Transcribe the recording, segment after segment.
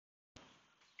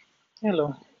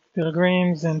Hello,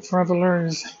 pilgrims and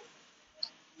travelers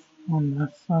on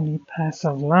the sunny path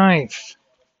of life.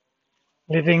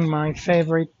 Living my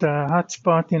favorite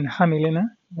hotspot in Hamilena,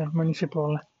 the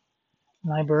municipal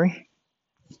library.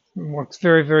 Works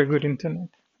very, very good internet.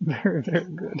 Very, very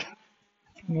good.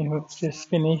 We have just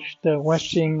finished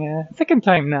watching, second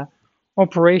time now,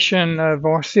 Operation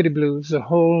Varsity Blues, the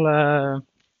whole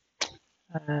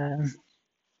uh,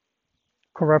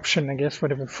 corruption, I guess,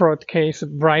 whatever, fraud case,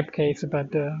 bribe case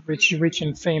about the rich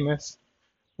and famous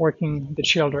working the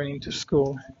children into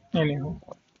school. Anyhow,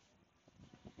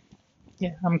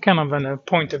 yeah, I'm kind of on a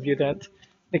point of view that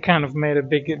they kind of made a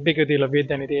bigger deal of it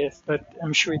than it is, but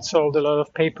I'm sure it sold a lot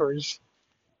of papers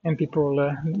and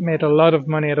people made a lot of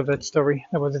money out of that story.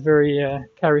 That was a very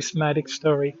charismatic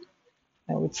story,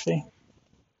 I would say.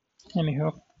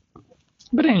 Anyhow,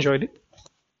 but I enjoyed it.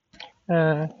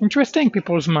 Interesting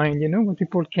people's mind, what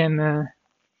people can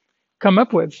come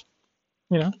up with,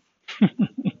 you know.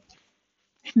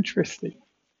 Interesting,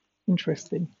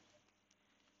 interesting.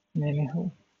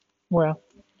 Anyhow, well,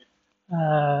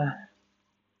 uh,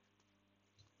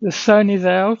 the sun is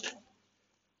out.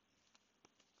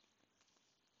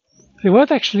 It was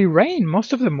actually rain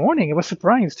most of the morning. I was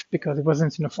surprised because it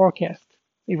wasn't in the forecast.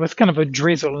 It was kind of a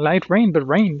drizzle, light rain, but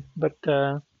rain. But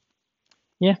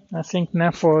yeah, I think now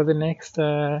for the next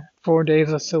 4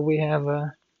 days or so, we have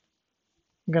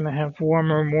gonna have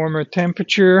warmer and warmer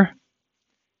temperature.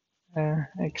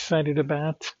 Excited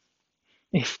about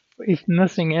if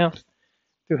nothing else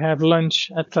to have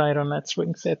lunch outside on that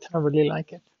swing set. I really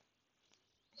like it.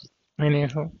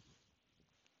 Anyhow,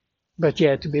 but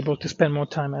yeah, to be able to spend more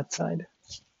time outside.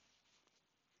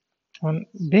 On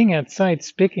being outside,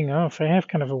 speaking of, I have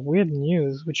kind of a weird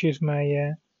news, which is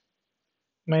my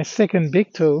second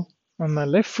big toe on my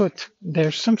left foot.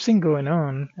 There's something going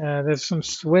on. There's some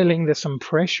swelling. There's some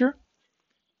pressure.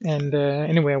 And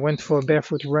anyway, I went for a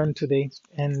barefoot run today,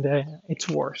 and it's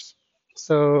worse.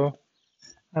 So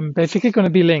I'm basically going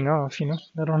to be laying off.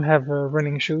 I don't have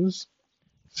running shoes,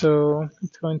 so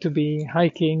it's going to be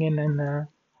hiking and then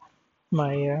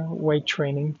my weight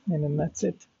training, and then that's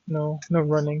it. No, no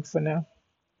running for now.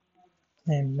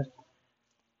 And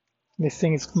this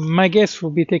thing is, my guess, will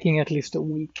be taking at least a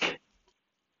week.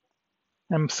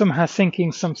 I'm somehow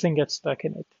thinking something gets stuck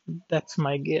in it. That's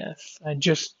my guess. I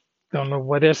just don't know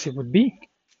what else it would be.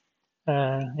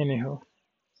 Anyhow,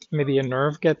 maybe a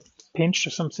nerve get pinched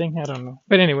or something. I don't know.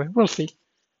 But anyway, we'll see.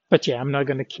 But yeah, I'm not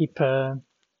gonna keep. I'm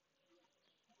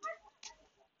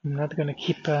not gonna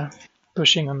keep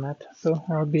pushing on that. So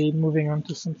I'll be moving on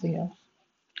to something else.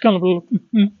 Kind of,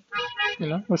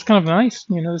 it was kind of nice,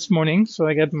 this morning. So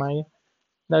I got my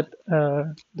that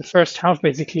the first half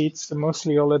basically it's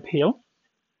mostly all uphill.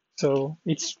 So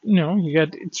it's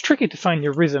it's tricky to find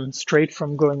your rhythm straight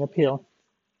from going uphill.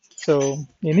 So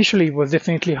initially it was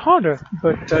definitely harder,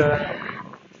 but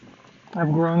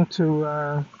I've grown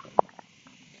to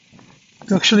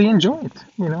actually enjoy it,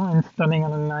 and starting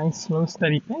on a nice, slow,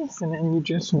 steady pace, and then you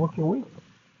just work your way,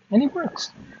 and it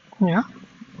works, you know,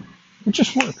 it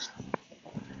just works.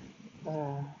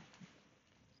 Uh,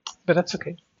 but that's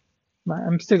okay.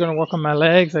 I'm still gonna work on my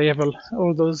legs. I have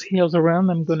all those hills around.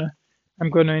 I'm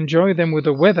gonna enjoy them with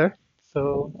the weather.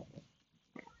 So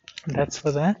that's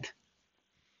for that.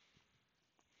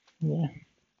 Yeah.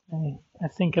 I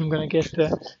think I'm gonna get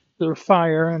a little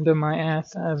fire under my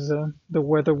ass as the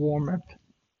weather warm up.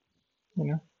 You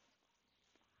know,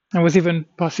 I was even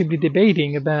possibly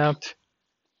debating about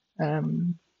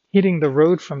um, hitting the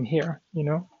road from here.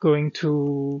 Going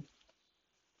to,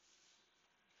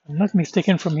 if I'm not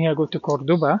mistaken, from here I go to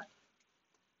Cordoba,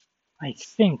 I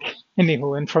think.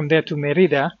 Anyhow, and from there to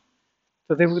Merida.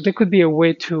 So there could be a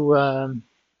way to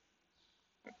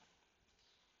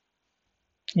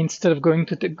instead of going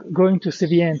to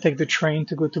Sevilla and take the train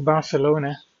to go to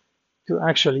Barcelona to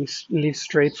actually leave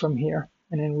straight from here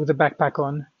and then with a backpack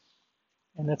on,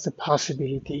 and that's a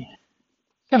possibility.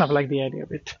 Kind of like the idea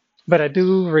of it. But I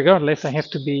do, regardless, I have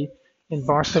to be in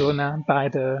Barcelona by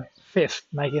the 5th,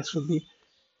 my guess would be,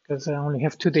 because I only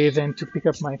have 2 days then to pick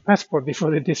up my passport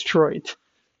before they destroy it.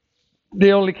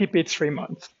 They only keep it 3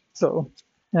 months. So,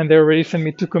 and they already sent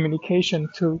me two communication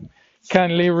to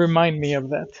kindly remind me of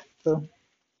that. So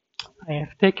I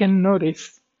have taken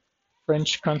notice,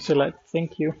 French consulate.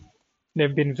 Thank you.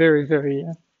 They've been very, very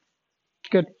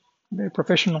good, very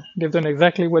professional. They've done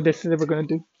exactly what they said they were going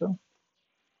to do. So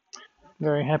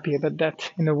very happy about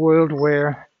that in a world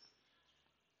where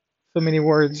so many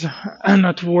words are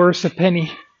not worth a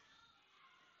penny.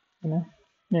 You know.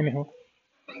 Anyhow.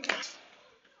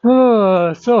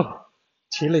 Oh, so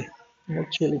chilly, no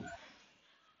chilly.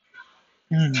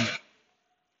 Mm.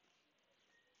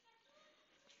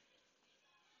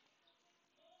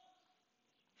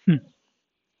 Hmm.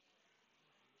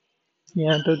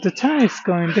 Yeah, the Thai is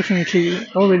going definitely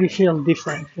already feel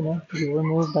different. You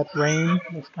remove that rain,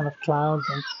 those kind of clouds,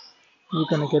 and you're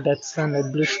gonna get that sun,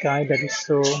 that blue sky that is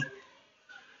so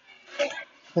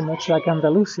much like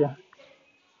Andalusia.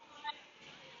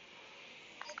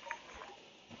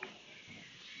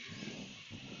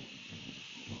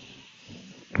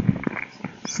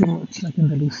 So much like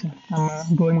Andalusia.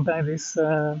 I'm going by this.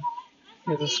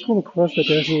 There's a school across the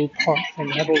desert park, and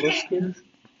you have all those kids.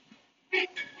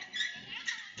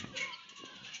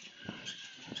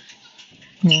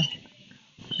 Yeah,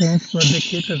 parents brought the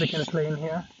kids so they can play in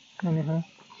here. Anyhow,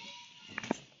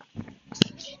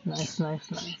 nice,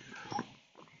 nice, nice.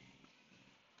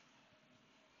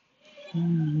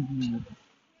 Mm.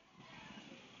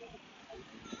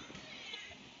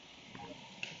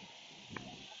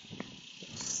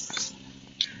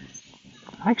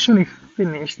 I actually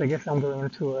finished. I guess I'm going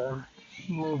to a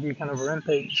movie kind of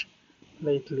rampage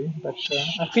lately, but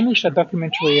I finished a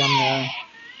documentary on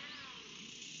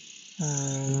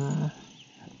uh,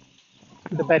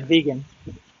 the Bad Vegan.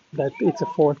 That it's a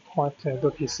four-part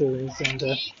docu series, and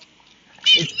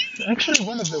it's actually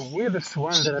one of the weirdest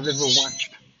ones that I've ever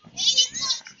watched.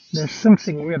 There's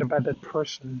something weird about that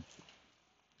person.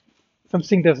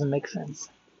 Something doesn't make sense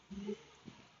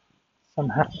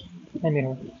somehow.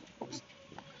 Anyhow,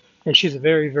 and she's a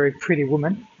very, very pretty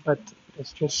woman, but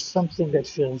it's just something that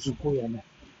feels weird.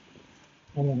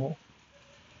 Anyhow,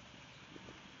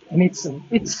 and it's.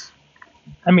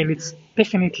 I mean, it's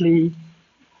definitely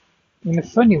in a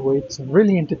funny way. It's a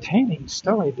really entertaining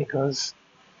story because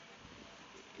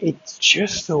it's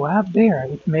just so out there.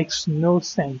 It makes no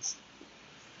sense.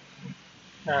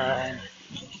 Uh,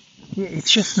 yeah, it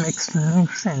just makes no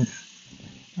sense,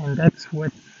 and that's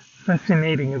what's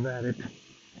fascinating about it.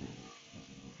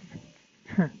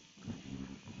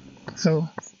 So,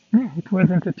 yeah, it was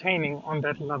entertaining on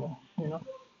that level.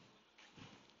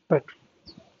 But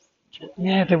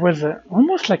yeah, there was a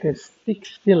almost like a sick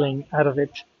feeling out of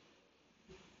it.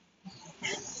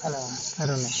 I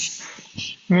don't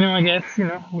know. I guess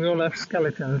we all have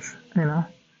skeletons.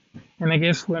 And I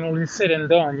guess when all is said and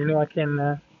done,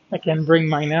 I can bring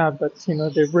mine out, but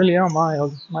they really are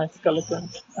mild, my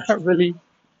skeletons.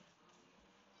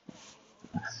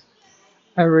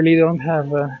 I really don't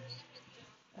have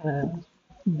uh,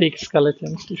 big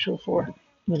skeletons to show for.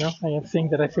 I have things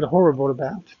that I feel horrible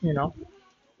about.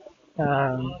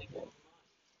 Um,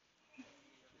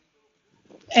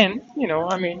 and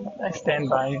I mean, I stand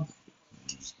by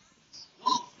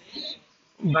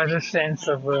the sense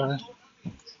of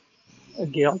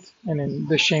guilt and then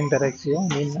the shame that I feel.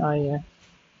 I mean,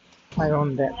 I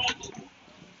own that.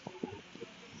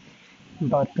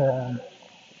 But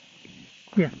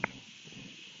yeah,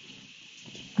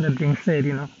 that being said,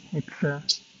 it's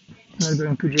not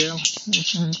going to jail.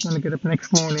 I'm going to get up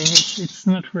next morning. It's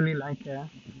not really like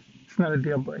it's not a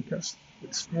deal breaker.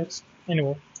 It's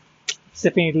anyway. It's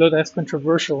definitely not as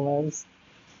controversial as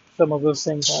some of those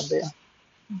things out there.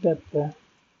 That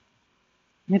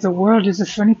yeah, the world is a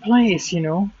funny place.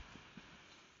 The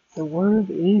world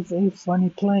is a funny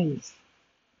place.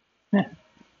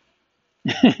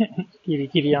 Kitty,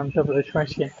 kitty on top of the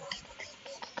trash can.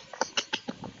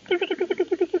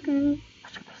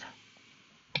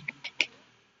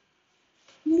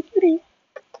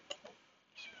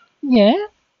 Yeah,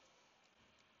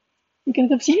 you gonna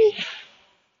come see me?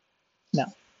 No,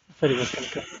 I thought he was gonna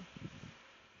come.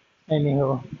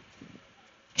 Anyhow,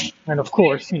 and of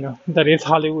course, that is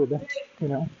Hollywood. You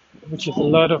know, which is a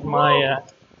lot of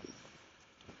my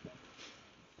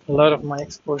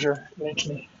exposure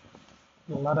lately.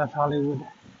 A lot of Hollywood.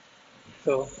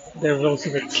 So there's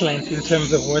also the slant in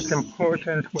terms of what's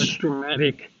important, what's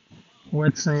dramatic,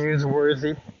 what's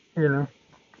newsworthy, you know,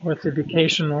 what's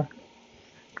educational.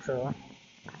 So,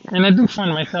 and I do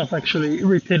find myself actually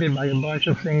irritated by a bunch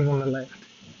of things on the left,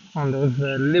 on those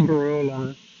liberal,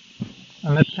 on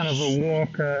that kind of a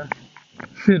woke,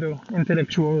 pseudo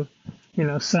intellectual,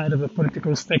 side of the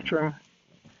political spectrum.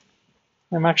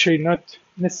 I'm actually not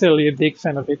necessarily a big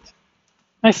fan of it.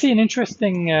 I see an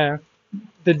interesting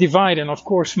the divide, and of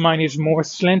course, mine is more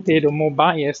slanted or more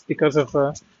biased because of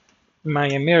my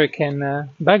American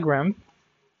background.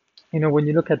 When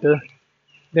you look at the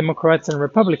Democrats and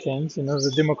Republicans,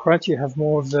 the Democrats you have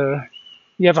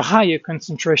a higher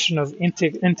concentration of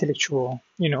intellectual.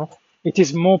 It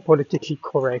is more politically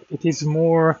correct. It is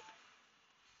more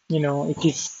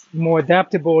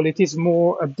adaptable. It is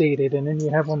more updated. And then you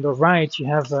have on the right, you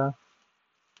have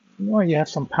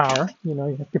some power. You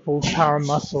have people with power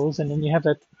muscles, and then you have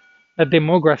that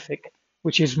demographic,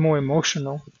 which is more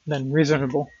emotional than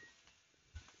reasonable.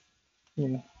 You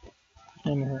know.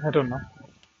 And I don't know,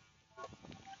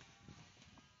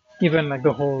 even like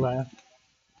the whole,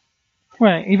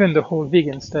 well, even the whole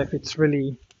vegan stuff. It's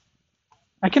really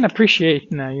I can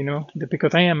appreciate now,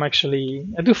 because I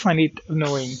do find it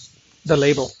annoying the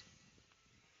label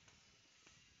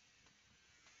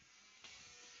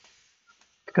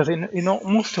because in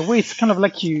almost a way it's kind of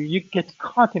like you get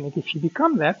caught in it if you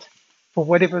become that for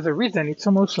whatever the reason. It's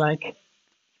almost like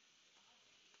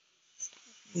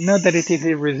not that it is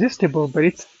irresistible, but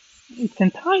it's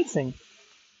enticing.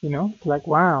 Like,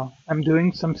 wow, I'm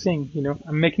doing something,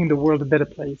 I'm making the world a better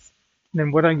place. And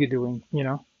then what are you doing?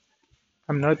 I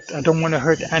don't want to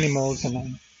hurt animals.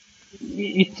 And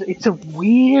it's a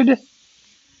weird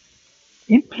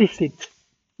implicit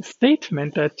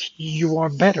statement that you are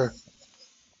better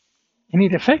and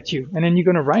it affects you. And then you're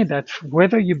going to write that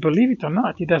whether you believe it or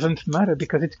not, it doesn't matter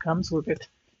because it comes with it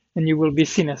and you will be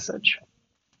seen as such.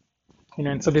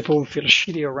 And some people will feel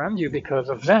shitty around you because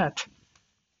of that.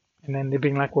 And then they're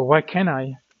being like, well, why can't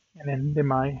I? And then they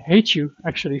might hate you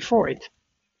actually for it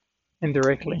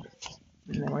indirectly.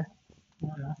 Anyway, I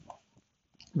don't know.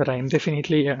 But I am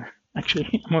definitely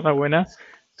actually I'm on my way now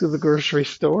to the grocery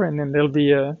store, and then there'll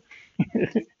be I'll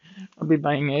be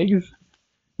buying eggs. I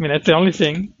mean that's the only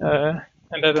thing, and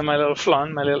that's my little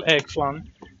flan, my little egg flan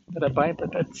that I buy.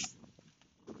 But that's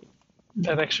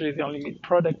actually the only meat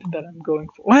product that I'm going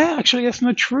for. Well, actually that's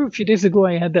not true. A few days ago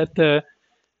I had that.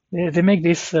 They make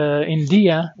this in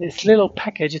Dia, this little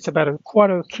package. It's about a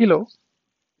quarter kilo.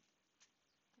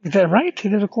 Is that right?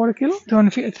 Is it a quarter kilo?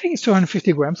 250, I think it's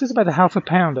 250 grams. It's about a half a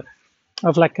pound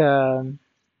of like a,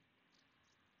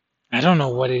 I don't know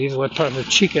what it is, what part of the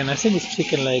chicken. I think it's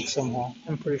chicken leg somehow.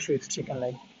 I'm pretty sure it's chicken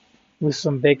leg with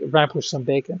some bacon, wrapped with some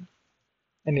bacon.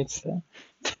 And it's, I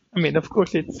mean, of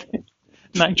course, it's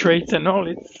nitrates and all.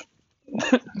 It's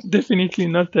definitely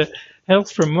not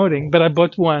health promoting, but I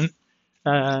bought one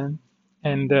uh,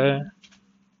 and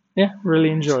yeah,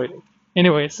 really enjoyed it.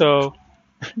 Anyway, so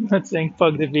I'm not saying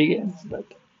fuck the vegans, but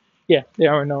yeah, they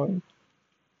are annoying.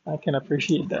 I can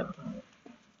appreciate that.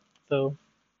 So,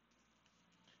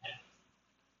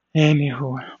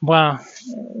 anywho, wow,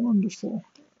 wonderful.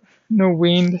 No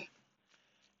wind.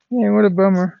 Yeah, what a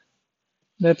bummer.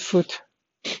 That foot.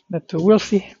 But we'll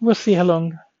see. We'll see how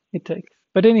long it takes.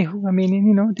 But anywho, I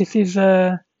mean, this is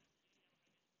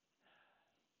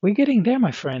we're getting there,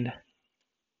 my friend.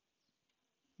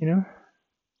 You know,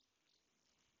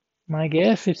 my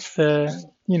guess it's around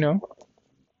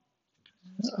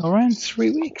 3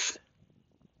 weeks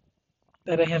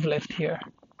that I have left here.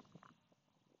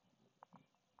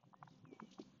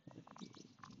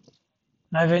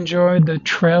 I've enjoyed the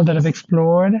trail that I've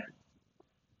explored,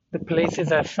 the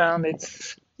places I've found. It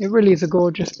really is a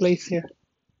gorgeous place here.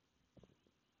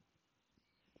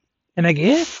 And I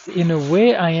guess in a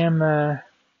way I'm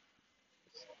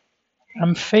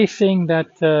facing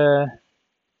that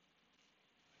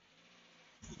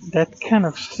kind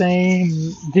of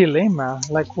same dilemma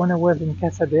like when I was in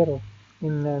Casadero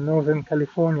in Northern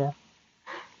California,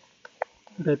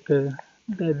 that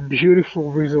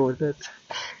beautiful resort, that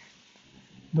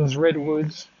those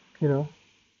redwoods, you know,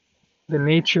 the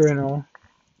nature and all,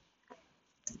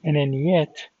 and then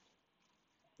yet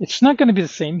it's not going to be the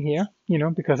same here,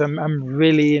 because I'm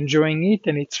really enjoying it,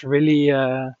 and it's really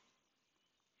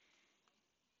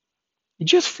it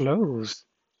just flows,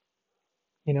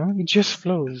 it just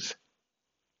flows,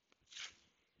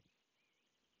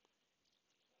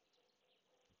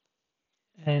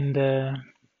 and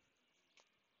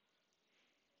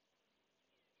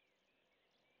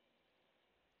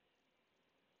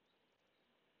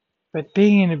but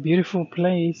being in a beautiful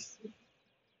place,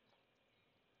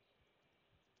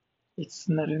 it's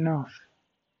not enough.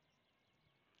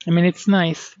 I mean, it's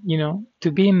nice,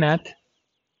 to be in that,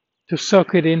 to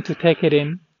soak it in, to take it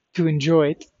in, to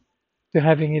enjoy it, to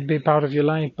having it be part of your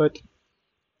life, but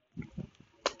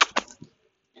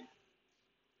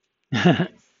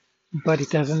but it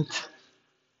doesn't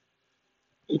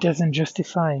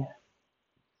justify.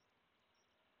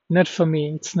 Not for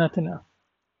me, it's not enough.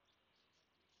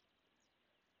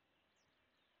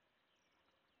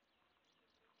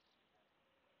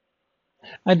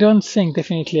 I don't think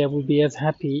definitely I would be as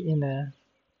happy in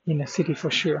a city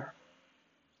for sure.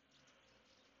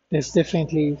 There's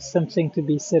definitely something to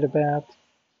be said about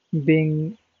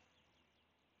being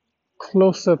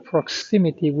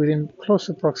within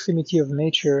closer proximity of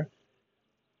nature.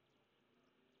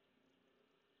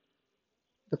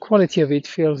 The quality of it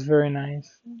feels very nice.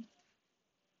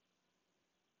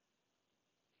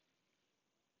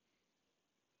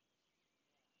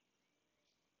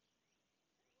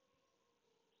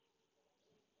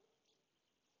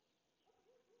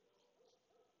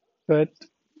 But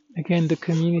again, the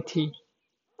community,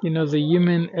 the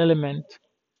human element,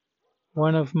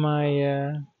 one of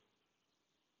my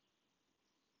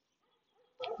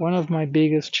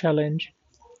biggest challenge.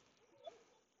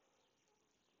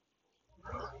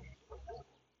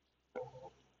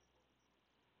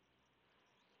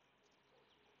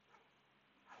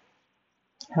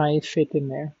 How I fit in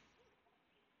there.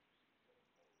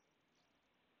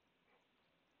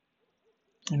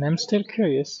 And I'm still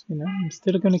curious, I'm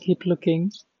still gonna keep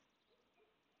looking,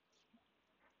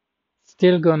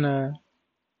 still gonna,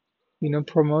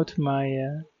 promote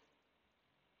my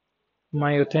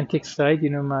authentic side,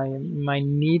 my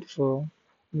need for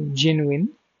genuine,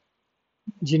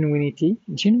 genuinity,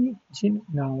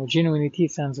 no,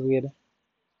 genuinity sounds weird.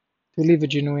 To live a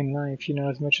genuine life,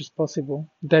 as much as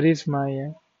possible. That is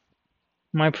my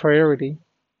priority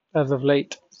as of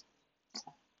late.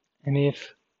 And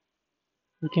if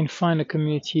we can find a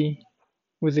community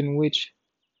within which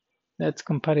that's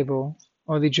compatible,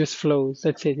 or it just flows,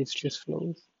 that's it, it just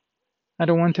flows. I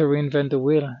don't want to reinvent the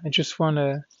wheel. I just want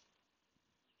to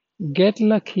get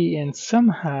lucky and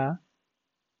somehow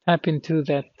tap into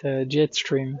that jet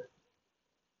stream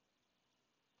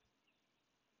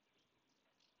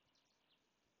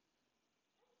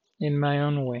in my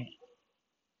own way.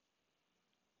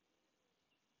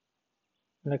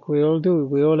 Like we all do.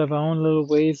 We all have our own little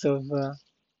ways of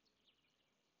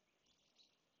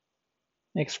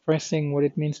expressing what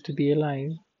it means to be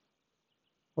alive,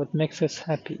 what makes us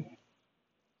happy,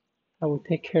 how we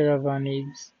take care of our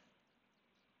needs,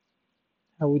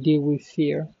 how we deal with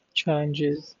fear,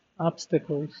 challenges,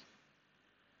 obstacles.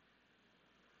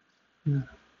 Mm.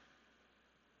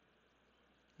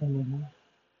 And,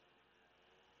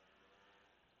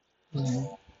 yeah.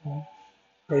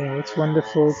 It's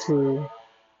wonderful to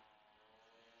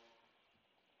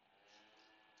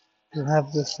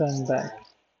have the sun back.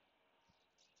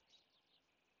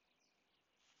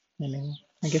 Anyway,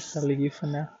 I guess I'll leave you for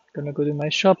now. Gonna go do my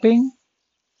shopping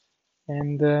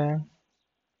and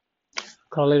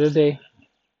call it a day.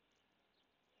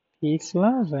 Peace,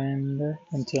 love, and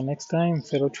until next time,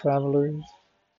 fellow travelers.